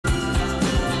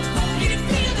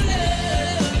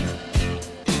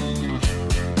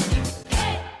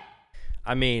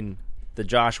I mean, the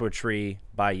Joshua Tree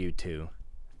by U2.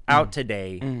 Out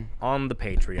today on the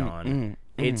Patreon.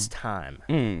 It's time.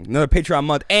 Another Patreon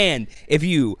month. And if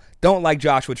you don't like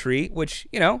Joshua Tree, which,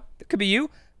 you know, it could be you,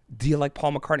 do you like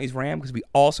Paul McCartney's Ram? Because we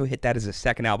also hit that as a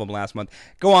second album last month.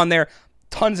 Go on there.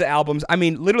 Tons of albums. I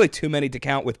mean, literally too many to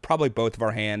count with probably both of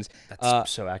our hands. That's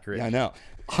so accurate. Yeah, I know.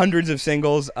 Hundreds of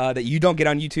singles that you don't get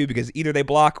on YouTube because either they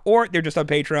block or they're just on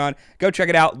Patreon. Go check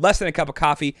it out. Less than a cup of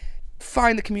coffee.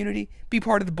 Find the community. Be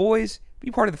part of the boys.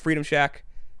 Be part of the Freedom Shack.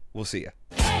 We'll see you.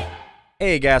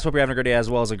 Hey guys, hope you're having a great day as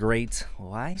well as a great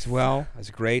life. As well as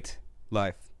a great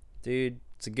life. Dude,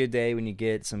 it's a good day when you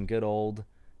get some good old,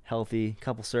 healthy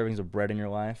couple servings of bread in your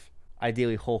life.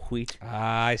 Ideally whole wheat.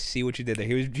 I see what you did there.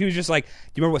 He was just like, do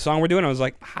you remember what song we're doing? I was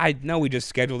like, I know we just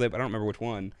scheduled it, but I don't remember which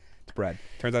one. It's bread.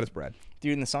 Turns out it's bread.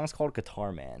 Dude, and the song's called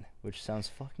Guitar Man, which sounds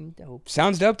fucking dope.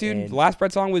 Sounds dope, dude. And the last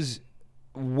Bread song was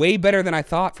way better than I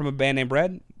thought from a band named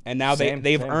Bread. And now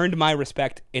they've earned my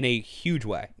respect in a huge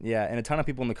way. Yeah, and a ton of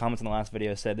people in the comments in the last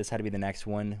video said this had to be the next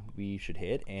one we should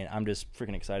hit, and I'm just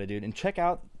freaking excited, dude. And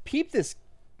peep this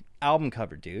album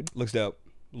cover, dude. Looks dope.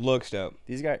 Looks dope.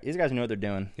 These guys know what they're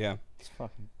doing. Yeah. Let's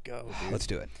fucking go, dude. Let's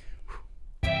do it.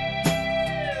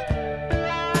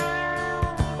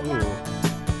 Ooh.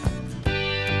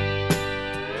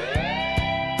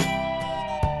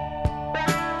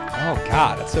 Oh,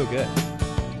 God, that's so good.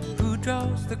 Who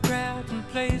draws the crowd and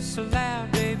plays so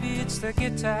loud, baby? It's the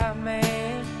guitar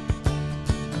man.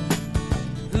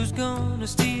 Who's gonna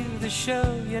steal the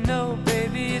show? You know,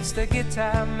 baby, it's the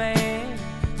guitar man.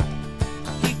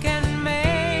 He can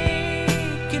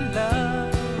make you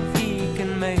love, he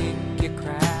can make you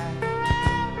cry.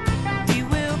 He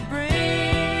will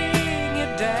bring you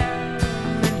down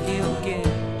and he'll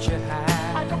get you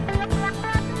high.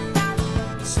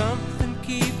 Something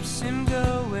keeps him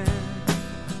going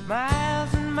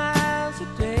miles and miles a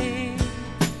day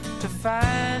to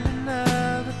find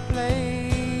another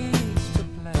place to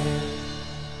play.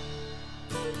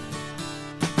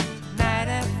 Night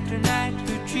after night,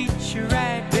 who treats you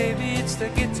right, baby? It's the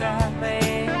guitar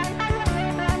man.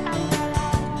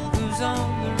 Who's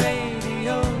on the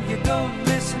radio? You go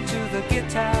listen to the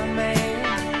guitar man.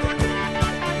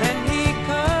 Then he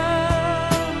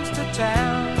comes to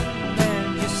town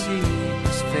and you see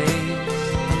his face,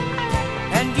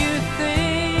 and you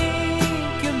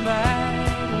think you might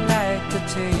like to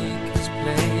take his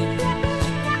place.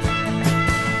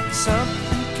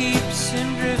 Something keeps him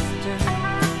drifting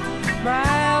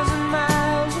miles and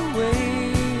miles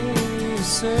away,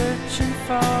 searching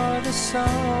for the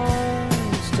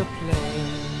songs to play.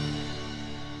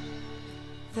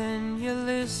 Then you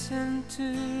listen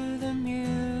to the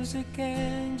music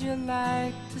and you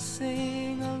like to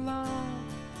sing along.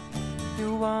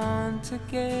 You want to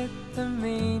get the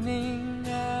meaning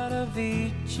out of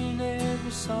each and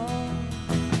every song.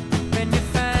 Then you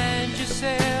find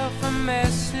yourself a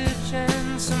message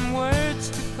and some words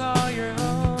to call your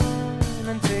own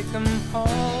and take them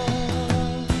home.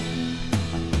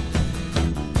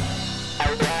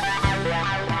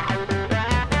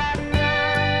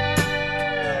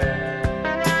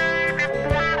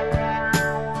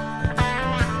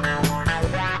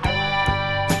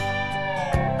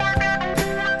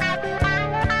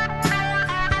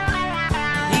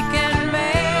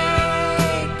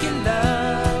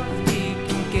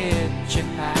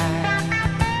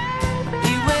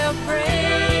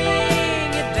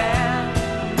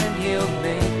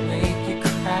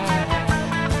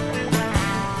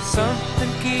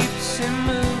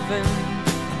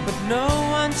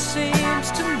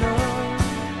 Seems to know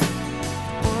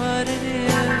what it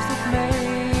is that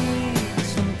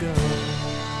makes him go.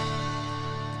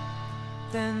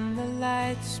 Then the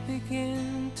lights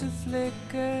begin to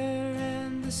flicker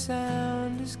and the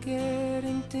sound is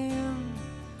getting dim.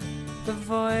 The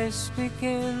voice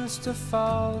begins to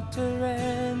falter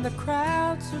and the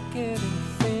crowds are getting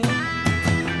thin.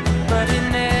 But he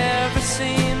never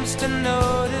seems to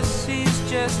notice, he's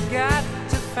just got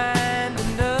to find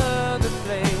another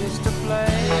place to play.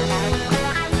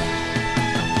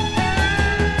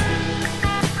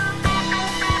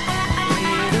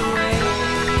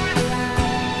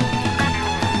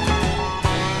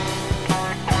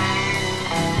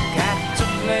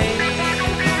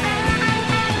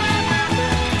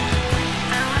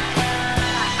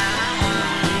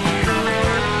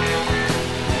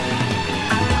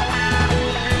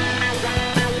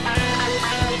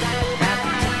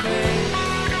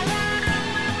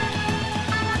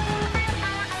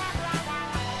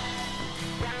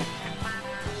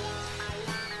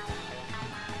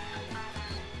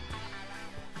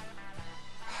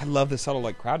 I love the subtle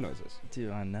like crowd noises. Dude,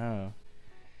 I know.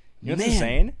 You know what's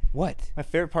insane? What? My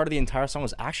favorite part of the entire song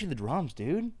was actually the drums,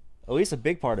 dude. At least a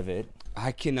big part of it.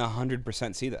 I can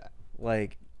 100% see that.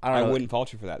 Like, I wouldn't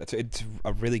fault you for that. It's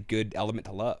a really good element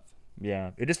to love.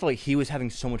 Yeah, it just felt like he was having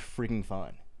so much freaking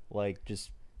fun, like just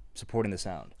supporting the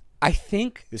sound. I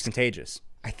think It was contagious.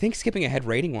 I think skipping ahead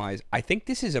rating wise, I think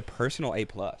this is a personal A+.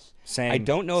 Same. I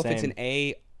don't know if it's same. an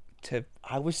A to.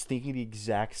 I was thinking the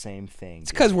exact same thing.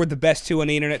 It's because we're the best two on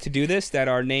the internet to do this that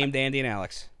are named Andy and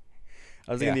Alex.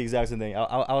 I was thinking the exact same thing.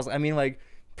 I mean, like,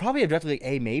 probably objectively like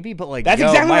A maybe, but like, That's yo,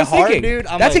 exactly my what I was heart, thinking. dude.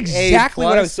 I'm That's like, exactly A+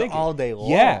 what I was thinking all day long.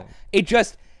 Yeah, it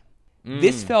just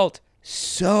this felt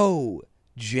so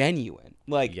genuine.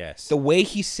 Like, Yes. the way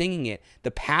he's singing it,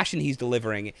 the passion he's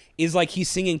delivering is like he's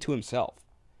singing to himself,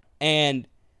 and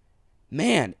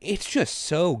man, it's just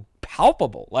so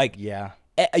palpable. Like, Yeah.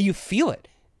 you feel it,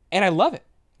 and I love it.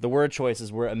 The word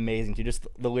choices were amazing too. Just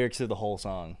the lyrics of the whole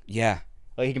song. Yeah.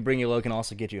 Like, he can bring you low, can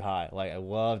also get you high. Like, I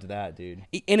loved that, dude.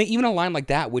 And even a line like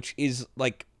that, which is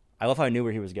like, I love how I knew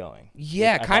where he was going.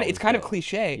 yeah, Which I kind thought of, it's was kind of dope.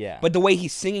 cliche. Yeah. But the way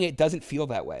he's singing it doesn't feel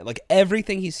that way. Like,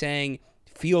 everything he's saying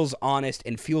feels honest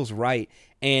and feels right.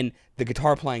 And the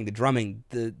guitar playing, the drumming,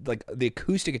 the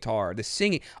acoustic guitar, the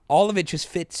singing, all of it just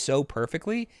fits so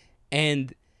perfectly.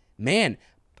 And man,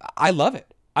 I love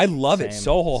it. I love it Same,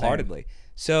 so wholeheartedly.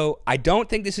 So I don't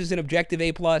think this is an objective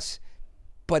A+,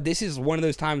 but this is one of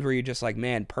those times where you're just like,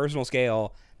 man, personal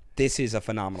scale, this is a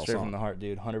phenomenal Straight song. from the heart,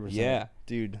 dude. 100%. Yeah.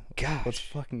 Dude. Gosh. Let's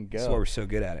fucking go. That's why we're so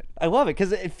good at it. I love it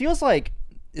because it feels like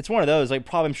it's one of those, like,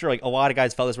 probably I'm sure like a lot of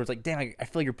guys felt this where it's like, damn, I feel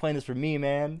like you're playing this for me,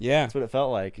 man. Yeah. That's what it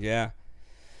felt like. Yeah.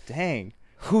 Dang.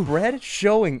 Bread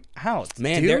showing out.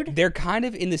 Man, dude. they're kind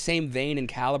of in the same vein and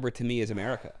caliber to me as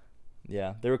America.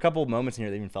 Yeah. There were a couple of moments in here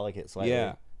that even felt like it slightly.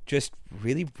 Yeah. Just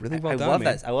really, really well I done, love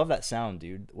man. that. I love that sound,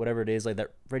 dude. Whatever it is, like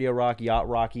that radio rock, yacht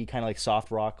rocky, kind of like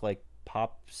soft rock, like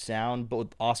pop sound, but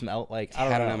with awesome like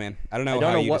I don't know, man. I don't know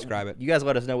how you describe it. You guys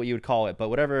let us know what you would call it, but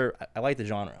whatever. I like the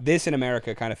genre. This in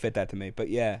America kind of fit that to me. But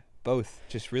yeah, both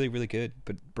just really, really good.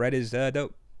 But Bread is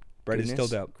dope. Bread is still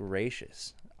dope.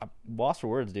 Gracious. I'm lost for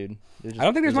words, dude. I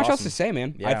don't think there's much else to say,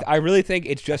 man. Yeah. I really think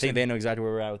it's I just. think they know exactly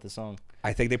where we're at with the song.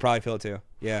 I think they probably feel it too.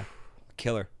 Yeah.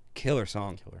 Killer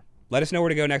song. Killer. Let us know where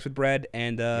to go next with Bread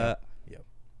and Yep.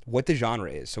 what the genre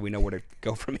is, so we know where to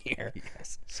go from here.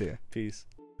 Yes. See ya. Peace.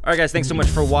 All right, guys. Thanks so much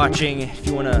for watching. If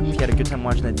you had a good time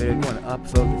watching that video, go on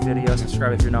upvote the video,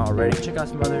 subscribe if you're not already. Check out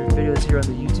some other videos here on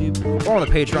the YouTube or on the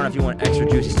Patreon if you want extra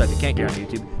juicy stuff you can't get on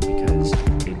YouTube because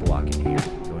they block it.